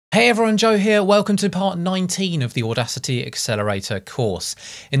Hey everyone, Joe here. Welcome to part 19 of the Audacity Accelerator course.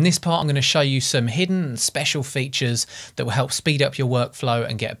 In this part, I'm going to show you some hidden and special features that will help speed up your workflow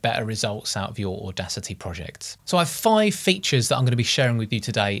and get better results out of your Audacity projects. So I have 5 features that I'm going to be sharing with you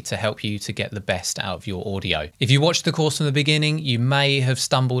today to help you to get the best out of your audio. If you watched the course from the beginning, you may have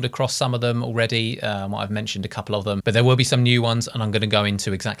stumbled across some of them already. I've mentioned a couple of them, but there will be some new ones, and I'm going to go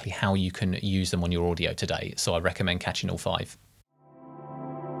into exactly how you can use them on your audio today. So I recommend catching all 5.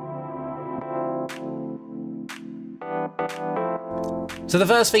 So the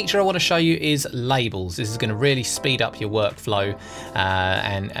first feature I want to show you is labels. This is going to really speed up your workflow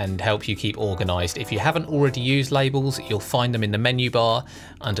and help you keep organized. If you haven't already used labels, you'll find them in the menu bar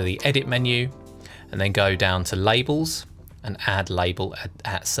under the edit menu, and then go down to labels and add label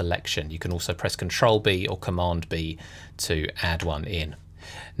at selection. You can also press Control B or Command B to add one in.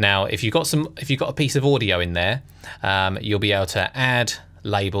 Now, if you've got a piece of audio in there, you'll be able to add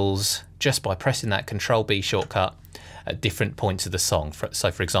labels just by pressing that Control B shortcut at different points of the song. So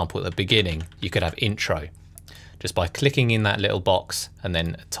for example, at the beginning, you could have intro. Just by clicking in that little box and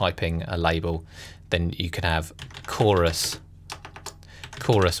then typing a label, then you could have chorus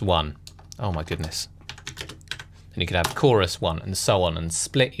 1. Oh my goodness. Then you could have chorus 1 and so on, and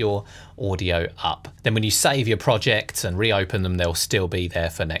split your audio up. Then when you save your projects and reopen them, they'll still be there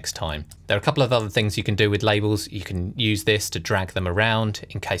for next time. There are a couple of other things you can do with labels. You can use this to drag them around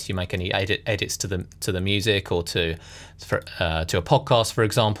in case you make any edits to the music or to a podcast, for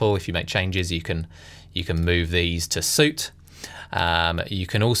example. If you make changes, you can move these to suit. You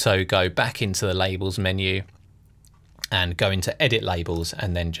can also go back into the labels menu and go into edit labels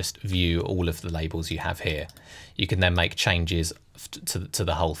and then just view all of the labels you have here. You can then make changes to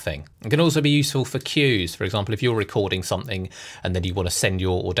the whole thing. It can also be useful for cues. For example, if you're recording something and then you want to send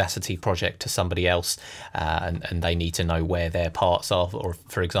your Audacity project to somebody else and they need to know where their parts are, or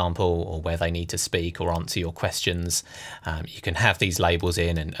for example, or where they need to speak or answer your questions, you can have these labels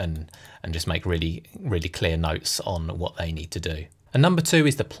in and just make really clear notes on what they need to do. And number 2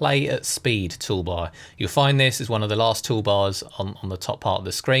 is the play at speed toolbar. You'll find this is one of the last toolbars on the top part of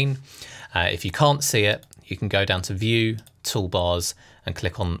the screen. If you can't see it, you can go down to View, Toolbars, and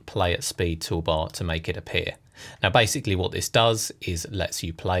click on Play at Speed toolbar to make it appear. Now basically what this does is lets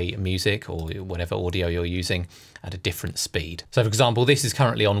you play music or whatever audio you're using at a different speed. So for example, this is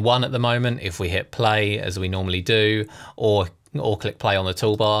currently on 1 at the moment. If we hit play as we normally do, or click play on the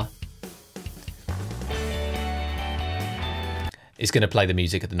toolbar, it's going to play the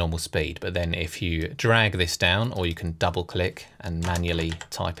music at the normal speed. But then if you drag this down, or you can double click and manually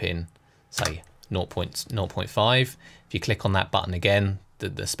type in, say 0.5, if you click on that button again,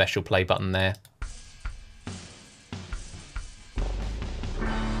 the special play button there,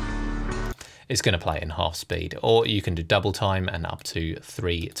 it's going to play it in half speed. Or you can do double time and up to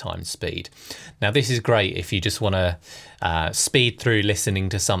 3 times speed. Now this is great if you just want to speed through listening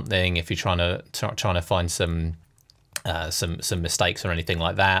to something, if you're trying to find some mistakes or anything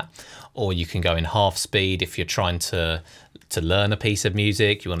like that. Or you can go in half speed if you're trying to learn a piece of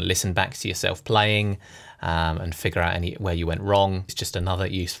music, you want to listen back to yourself playing and figure out where you went wrong. It's just another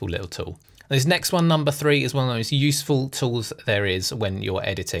useful little tool. This next one, number 3, is one of the most useful tools there is when you're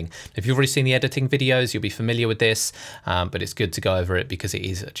editing. If you've already seen the editing videos, you'll be familiar with this, but it's good to go over it because it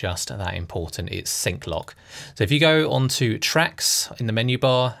is just that important. It's sync lock. So if you go onto tracks in the menu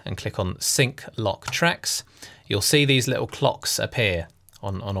bar and click on sync lock tracks, you'll see these little clocks appear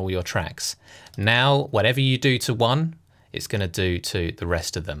on all your tracks. Now, whatever you do to one, it's going to do to the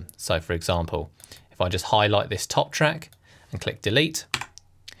rest of them. So for example, if I just highlight this top track and click delete,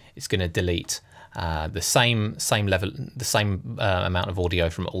 it's going to delete the same amount of audio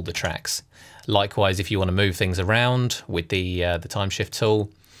from all the tracks. Likewise, if you want to move things around with the time shift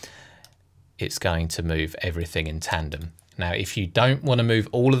tool, it's going to move everything in tandem. Now, if you don't want to move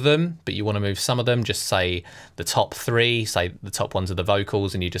all of them, but you want to move some of them, just say the top 3, say the top ones are the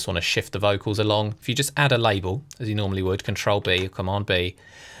vocals, and you just want to shift the vocals along. If you just add a label, as you normally would, Control B or Command B,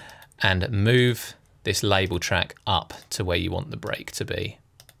 and move this label track up to where you want the break to be.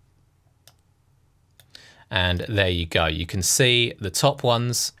 And there you go. You can see the top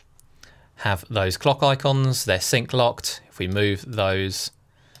ones have those clock icons. They're sync locked. If we move those,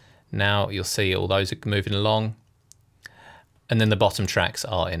 now you'll see all those are moving along. And then the bottom tracks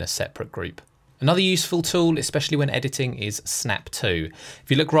are in a separate group. Another useful tool, especially when editing, is Snap To.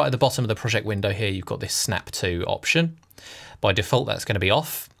 If you look right at the bottom of the project window here, you've got this Snap To option. By default, that's going to be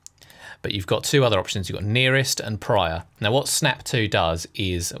off. but you've got two other options. You've got nearest and prior. Now what Snap to does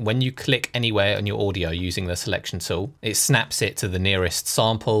is when you click anywhere on your audio using the selection tool, it snaps it to the nearest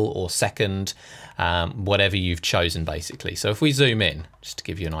sample or second, whatever you've chosen basically. So if we zoom in, just to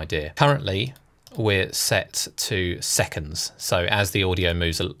give you an idea, currently we're set to seconds. So as the audio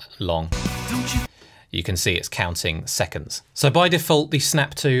moves along, you can see it's counting seconds. So by default, the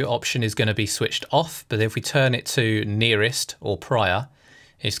snap to option is going to be switched off, but if we turn it to nearest or prior,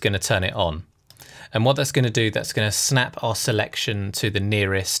 it's going to turn it on. And what that's going to do, that's going to snap our selection to the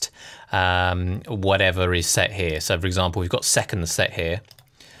nearest whatever is set here. So for example, we've got seconds set here.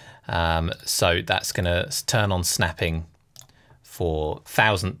 So that's going to turn on snapping for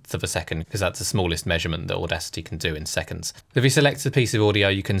thousandths of a second, because that's the smallest measurement that Audacity can do in seconds. If you select a piece of audio,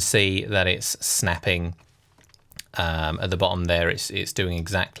 you can see that it's snapping at the bottom there. It's doing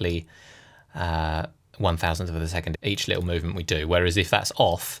exactly 1,000th of a second each little movement we do. Whereas if that's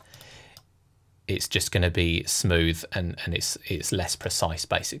off, it's just going to be smooth and it's less precise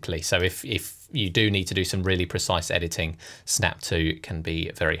basically. So if you do need to do some really precise editing, Snap to can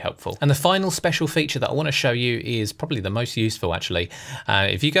be very helpful. And the final special feature that I want to show you is probably the most useful actually.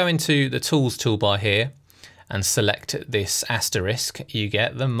 If you go into the tools toolbar here and select this asterisk, you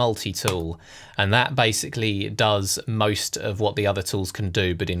get the multi-tool, and that basically does most of what the other tools can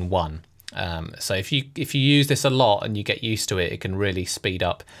do but in one. So if you use this a lot and you get used to it, it can really speed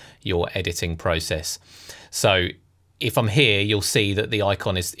up your editing process. So if I'm here, you'll see that the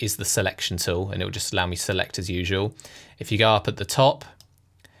icon is the selection tool, and it will just allow me to select as usual. If you go up at the top,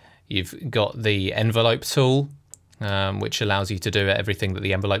 you've got the envelope tool, which allows you to do everything that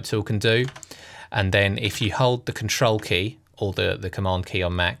the envelope tool can do. And then if you hold the control key or the command key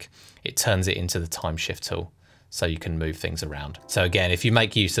on Mac, it turns it into the time shift tool, so you can move things around. So again, if you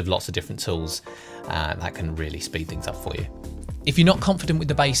make use of lots of different tools, that can really speed things up for you. If you're not confident with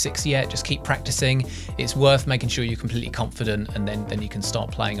the basics yet, just keep practicing. It's worth making sure you're completely confident, and then you can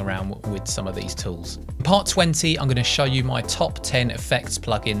start playing around with some of these tools. In part 20, I'm going to show you my top 10 effects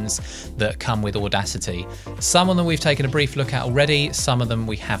plugins that come with Audacity. Some of them we've taken a brief look at already, some of them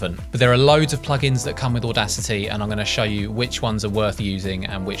we haven't. But there are loads of plugins that come with Audacity, and I'm going to show you which ones are worth using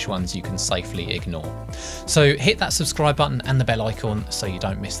and which ones you can safely ignore. So hit that subscribe button and the bell icon so you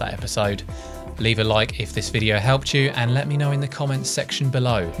don't miss that episode. Leave a like if this video helped you, and let me know in the comments section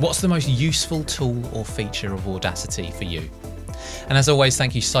below, what's the most useful tool or feature of Audacity for you? And as always,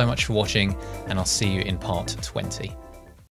 thank you so much for watching, and I'll see you in part 20.